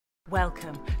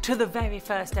Welcome to the very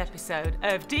first episode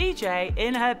of DJ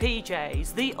In Her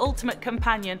PJs, the ultimate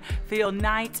companion for your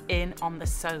night in on the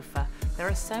sofa. There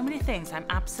are so many things I'm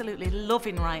absolutely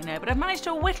loving right now, but I've managed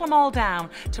to whittle them all down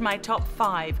to my top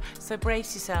 5, so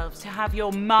brace yourselves to have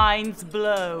your minds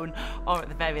blown, or at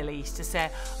the very least to say,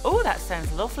 oh, that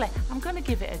sounds lovely, I'm going to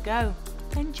give it a go.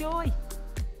 Enjoy.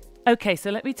 Okay,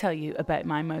 so let me tell you about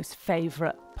my most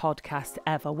favourite podcast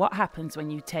ever. What happens when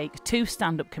you take 2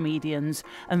 stand-up comedians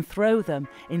and throw them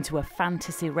into a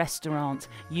fantasy restaurant?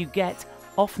 You get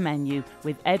Off Menu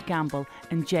with Ed Gamble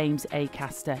and James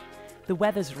Acaster. The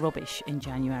weather's rubbish in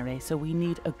January, so we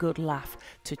need a good laugh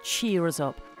to cheer us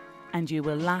up, and you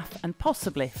will laugh and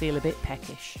possibly feel a bit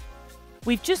peckish.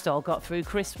 We've just all got through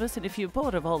Christmas, and if you're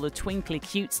bored of all the twinkly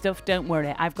cute stuff, don't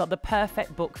worry, I've got the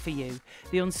perfect book for you.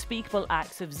 The Unspeakable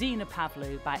Acts of Zena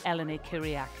Pavlou by Eleni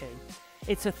Kyriakou.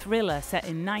 It's a thriller set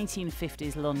in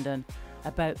 1950s London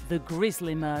about the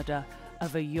grisly murder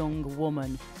of a young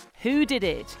woman. Who did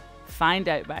it? Find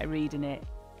out by reading it.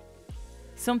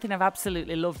 Something I've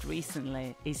absolutely loved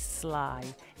recently is Sly.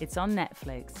 It's on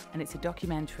Netflix and it's a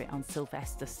documentary on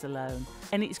Sylvester Stallone.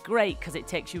 And it's great because it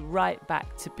takes you right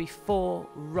back to before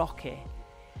Rocky,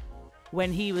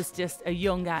 when he was just a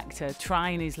young actor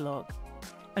trying his luck.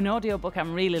 An audiobook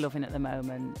I'm really loving at the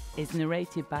moment is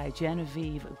narrated by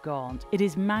Genevieve Gaunt. It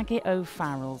is Maggie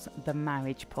O'Farrell's The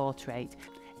Marriage Portrait.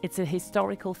 It's a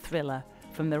historical thriller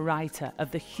from the writer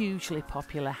of the hugely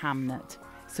popular Hamnet.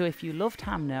 So if you loved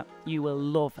Hamnet, you will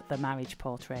love The Marriage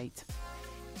Portrait.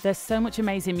 There's so much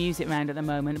amazing music around at the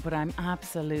moment, but I'm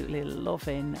absolutely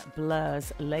loving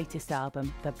Blur's latest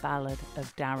album, The Ballad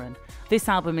of Darren. This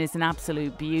album is an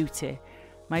absolute beauty.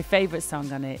 My favourite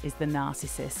song on it is The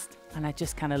Narcissist, and I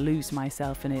just kind of lose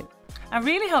myself in it. I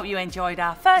really hope you enjoyed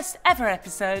our first ever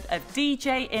episode of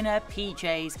DJ In Her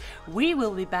PJs. We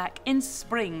will be back in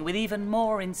spring with even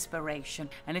more inspiration.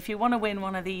 And if you want to win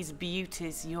one of these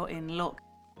beauties, you're in luck.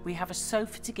 We have a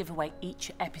sofa to give away each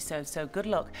episode, so good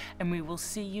luck, and we will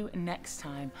see you next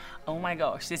time. Oh my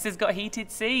gosh, this has got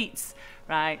heated seats.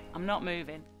 Right, I'm not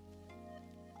moving.